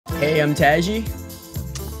Hey, I'm Taji.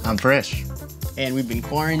 I'm Frisch. And we've been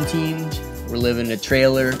quarantined. We're living in a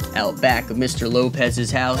trailer out back of Mr.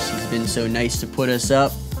 Lopez's house. He's been so nice to put us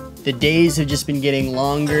up. The days have just been getting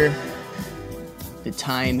longer. The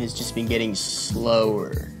time has just been getting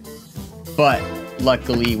slower. But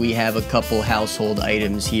luckily we have a couple household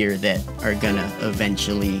items here that are gonna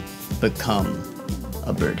eventually become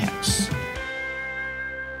a birdhouse.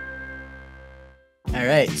 All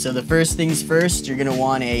right, so the first things first, you're gonna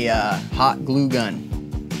want a hot glue gun.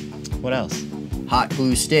 What else? Hot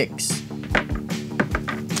glue sticks.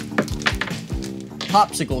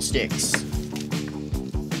 Popsicle sticks.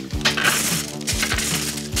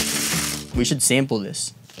 We should sample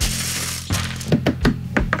this.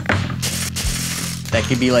 That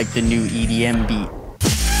could be like the new EDM beat.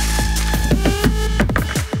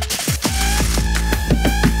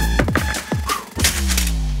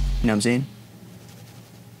 You know what I'm saying?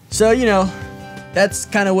 So, you know, that's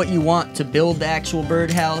kind of what you want to build the actual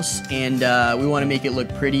birdhouse, and we want to make it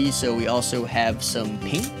look pretty, so we also have some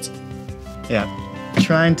paint. Yeah,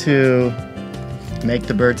 trying to make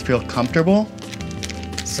the birds feel comfortable.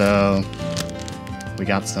 So we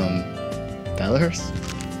got some feathers.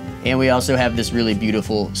 And we also have this really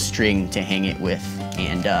beautiful string to hang it with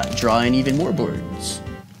and draw in even more boards.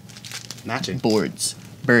 Matching.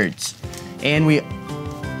 Birds. And we...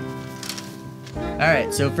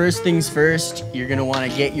 Alright, so first things first, you're gonna wanna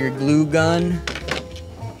get your glue gun,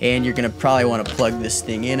 and you're gonna probably wanna plug this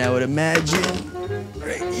thing in, I would imagine,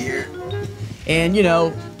 right here. And you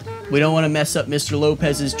know, we don't wanna mess up Mr.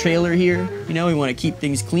 Lopez's trailer here. You know, we wanna keep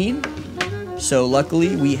things clean. So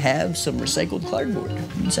luckily, we have some recycled cardboard.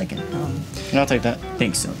 Give me a second. I'll take that.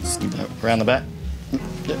 Thanks, so let's give it. Around the back.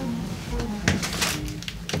 Yep.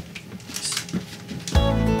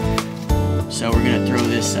 So we're gonna throw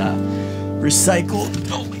this recycled.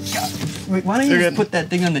 Oh my god! Wait, why don't you just put that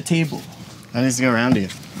thing on the table? That needs to go around you.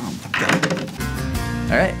 Oh my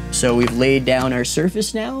god! All right, so we've laid down our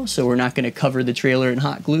surface now, so we're not gonna cover the trailer in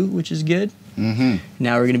hot glue, which is good. Mm-hmm.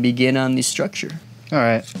 Now we're gonna begin on the structure. All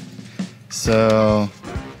right. So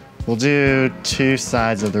we'll do two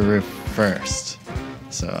sides of the roof first.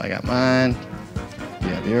 So I got mine. You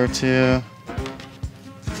have your two.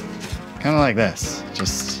 Kind of like this.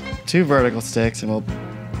 Just two vertical sticks, and we'll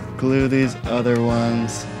glue these other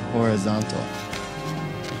ones horizontal.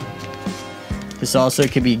 This also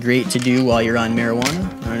could be great to do while you're on marijuana.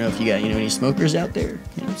 I don't know if you got any smokers out there.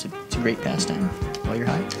 You know, it's a great pastime while you're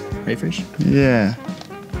high. Right, Frisch? Yeah.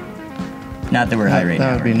 Not that we're high right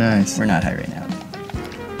now. That would be nice. We're not high right now.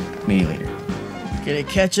 Maybe later. Gonna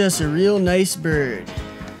catch us a real nice bird.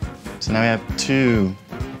 So now we have two.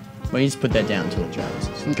 Why don't you just put that down until it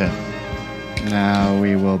dries? Okay. Now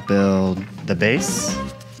we will build the base.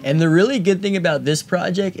 And the really good thing about this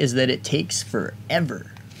project is that it takes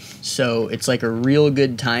forever. So it's like a real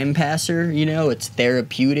good time passer, you know, it's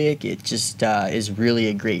therapeutic. It just is really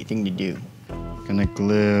a great thing to do. Gonna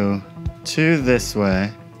glue two this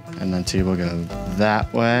way, and then two will go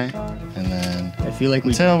that way, and then I feel like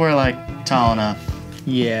until we're like tall enough.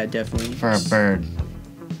 Yeah, definitely. For a bird.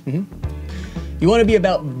 Mm-hmm. You want to be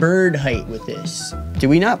about bird height with this. Did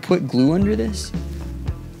we not put glue under this?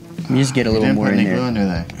 Let me just get a little more in there. Glue under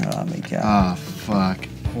there. Oh my god. Oh fuck.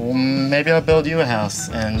 Well, maybe I'll build you a house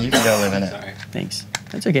and you can go live in it. Sorry. Thanks.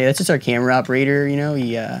 That's okay. That's just our camera operator. You know,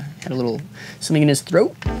 he had a little something in his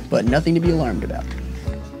throat, but nothing to be alarmed about.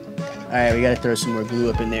 All right, we gotta throw some more glue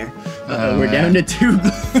up in there. We're down to two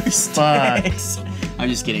glue sticks. I'm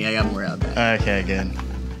just kidding. I got more out there. Okay, good.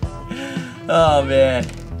 Oh man,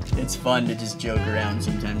 it's fun to just joke around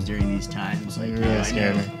sometimes during these times. Like, really I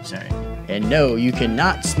scared me. Sorry. And no, you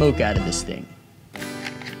cannot smoke out of this thing.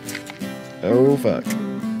 Oh fuck.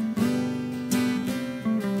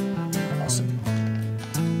 Awesome.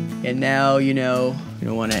 And now, you know, you're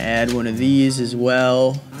gonna want to add one of these as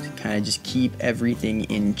well to kind of just keep everything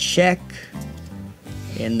in check.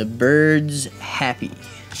 And the bird's happy.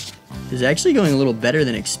 This is actually going a little better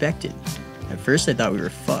than expected. At first I thought we were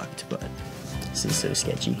fucked, but this is so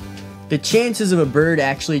sketchy. The chances of a bird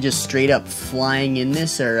actually just straight up flying in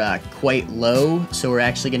this are quite low, so we're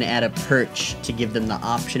actually gonna add a perch to give them the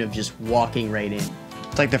option of just walking right in.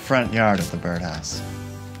 It's like the front yard of the birdhouse.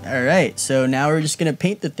 All right, so now we're just gonna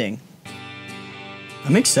paint the thing.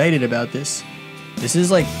 I'm excited about this. This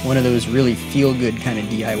is like one of those really feel-good kind of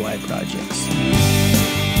DIY projects.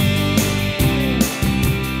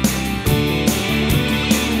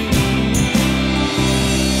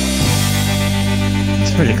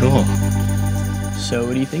 It's pretty cool. So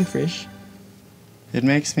what do you think, Frisch? It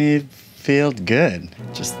makes me feel good.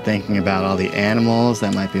 Just thinking about all the animals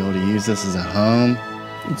that might be able to use this as a home.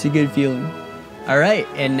 It's a good feeling. All right,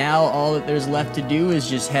 and now all that there's left to do is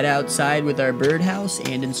just head outside with our birdhouse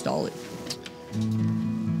and install it.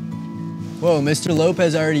 Whoa, Mr.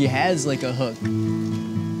 Lopez already has like a hook.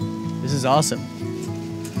 This is awesome.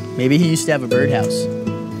 Maybe he used to have a birdhouse.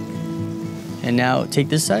 And now take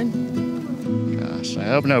this side. Gosh, I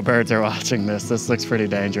hope no birds are watching this. This looks pretty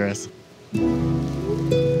dangerous.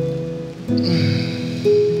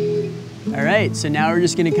 All right, so now we're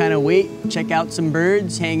just gonna kind of wait, check out some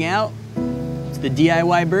birds, hang out. It's the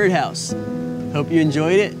DIY birdhouse. Hope you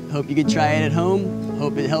enjoyed it. Hope you could try it at home.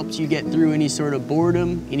 Hope it helps you get through any sort of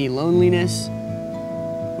boredom, any loneliness,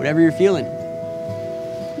 whatever you're feeling.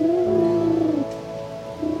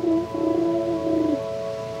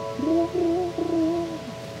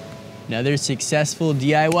 Another successful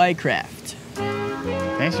DIY craft.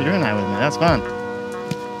 Thanks for doing that with me. That's fun.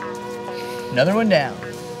 Another one down.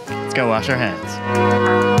 Let's go wash our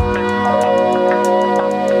hands.